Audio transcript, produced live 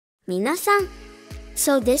Minasan.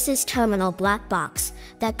 So this is terminal Blackbox.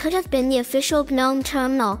 That could have been the official GNOME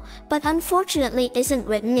terminal, but unfortunately isn't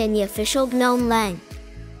written in the official GNOME lang.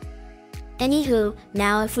 Anywho,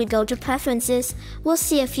 now if we go to preferences, we'll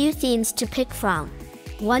see a few themes to pick from.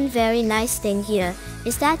 One very nice thing here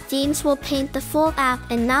is that themes will paint the full app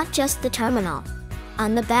and not just the terminal.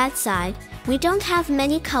 On the bad side, we don't have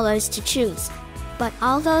many colors to choose, but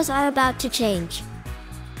all those are about to change.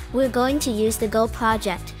 We're going to use the Goah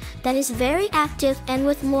project that is very active and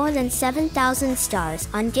with more than 7,000 stars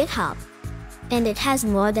on GitHub. And it has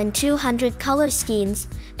more than 200 color schemes,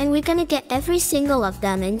 and we're gonna get every single of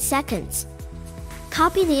them in seconds.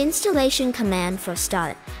 Copy the installation command for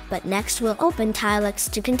start, but next we'll open Tilux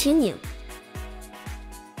to continue.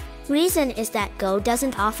 Reason is that Goah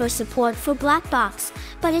doesn't offer support for Blackbox,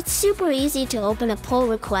 but it's super easy to open a pull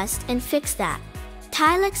request and fix that.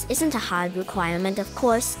 Tilux isn't a hard requirement, of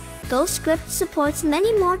course. Goah script supports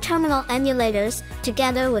many more terminal emulators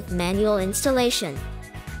together with manual installation.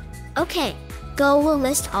 Okay, Goah will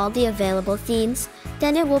list all the available themes,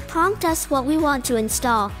 then it will prompt us what we want to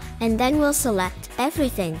install, and then we'll select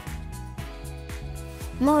everything.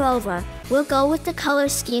 Moreover, we'll go with the color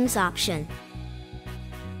schemes option.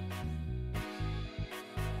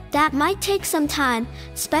 That might take some time,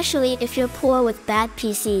 especially if you're poor with bad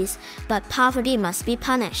PCs, but poverty must be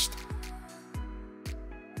punished.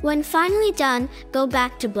 When finally done, go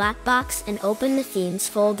back to Blackbox and open the themes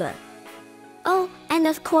folder. Oh, and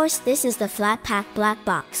of course this is the Flatpak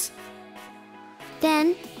Blackbox.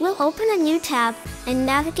 Then, we'll open a new tab and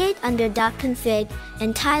navigate under .config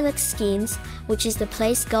and Tilux schemes, which is the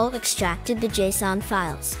place Goah extracted the JSON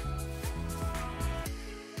files.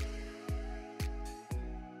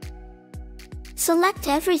 Select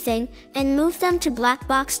everything and move them to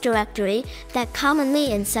Blackbox directory that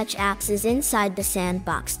commonly in such apps is inside the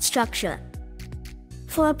sandboxed structure.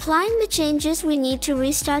 For applying the changes, we need to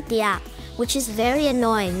restart the app, which is very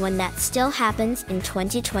annoying when that still happens in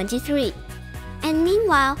 2023. And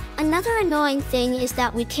meanwhile, another annoying thing is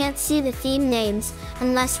that we can't see the theme names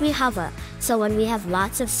unless we hover, so when we have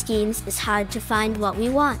lots of schemes, it's hard to find what we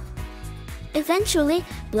want. Eventually,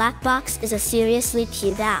 Blackbox is a seriously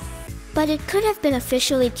cute app, but it could have been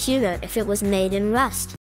officially cuter if it was made in Rust.